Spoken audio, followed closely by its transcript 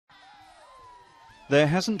There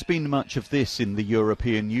hasn't been much of this in the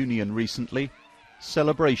European Union recently.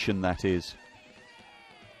 Celebration, that is.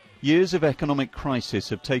 Years of economic crisis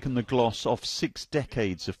have taken the gloss off 6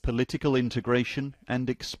 decades of political integration and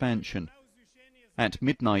expansion. At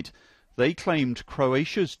midnight, they claimed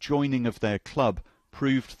Croatia's joining of their club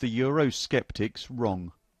proved the Eurosceptics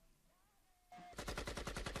wrong.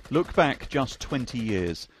 Look back just 20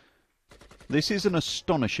 years. This is an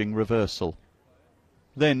astonishing reversal.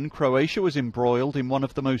 Then Croatia was embroiled in one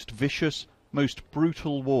of the most vicious, most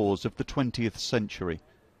brutal wars of the 20th century.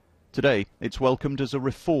 Today, it's welcomed as a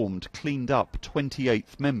reformed, cleaned-up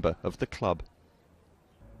 28th member of the club.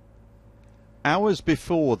 Hours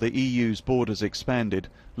before the EU's borders expanded,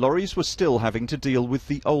 lorries were still having to deal with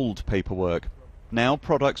the old paperwork. Now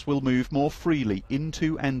products will move more freely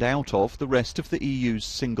into and out of the rest of the EU's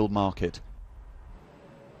single market.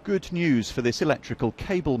 Good news for this electrical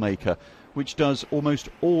cable maker, which does almost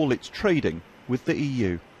all its trading with the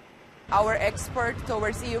EU. Our export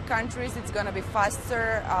towards EU countries, it's going to be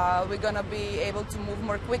faster, we're going to be able to move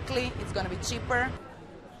more quickly, it's going to be cheaper.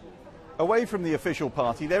 Away from the official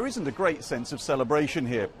party, there isn't a great sense of celebration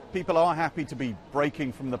here. People are happy to be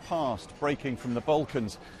breaking from the past, breaking from the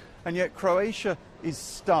Balkans. And yet Croatia is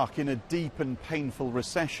stuck in a deep and painful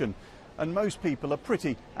recession. And most people are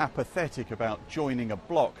pretty apathetic about joining a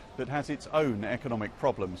bloc that has its own economic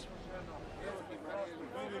problems.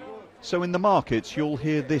 So in the markets, you'll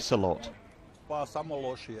hear this a lot.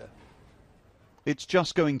 It's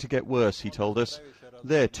just going to get worse, he told us.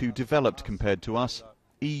 They're too developed compared to us.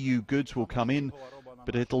 EU goods will come in,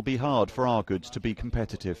 but it'll be hard for our goods to be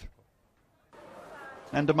competitive.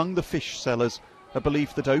 And among the fish sellers, a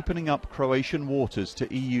belief that opening up Croatian waters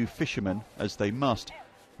to EU fishermen, as they must,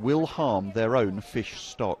 will harm their own fish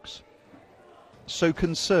stocks. So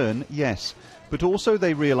concern, yes, but also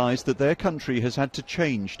they realise that their country has had to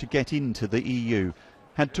change to get into the EU,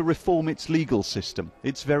 had to reform its legal system,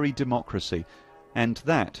 its very democracy, and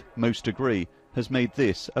that, most agree, has made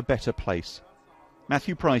this a better place.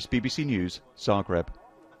 Matthew Price, BBC News, Zagreb.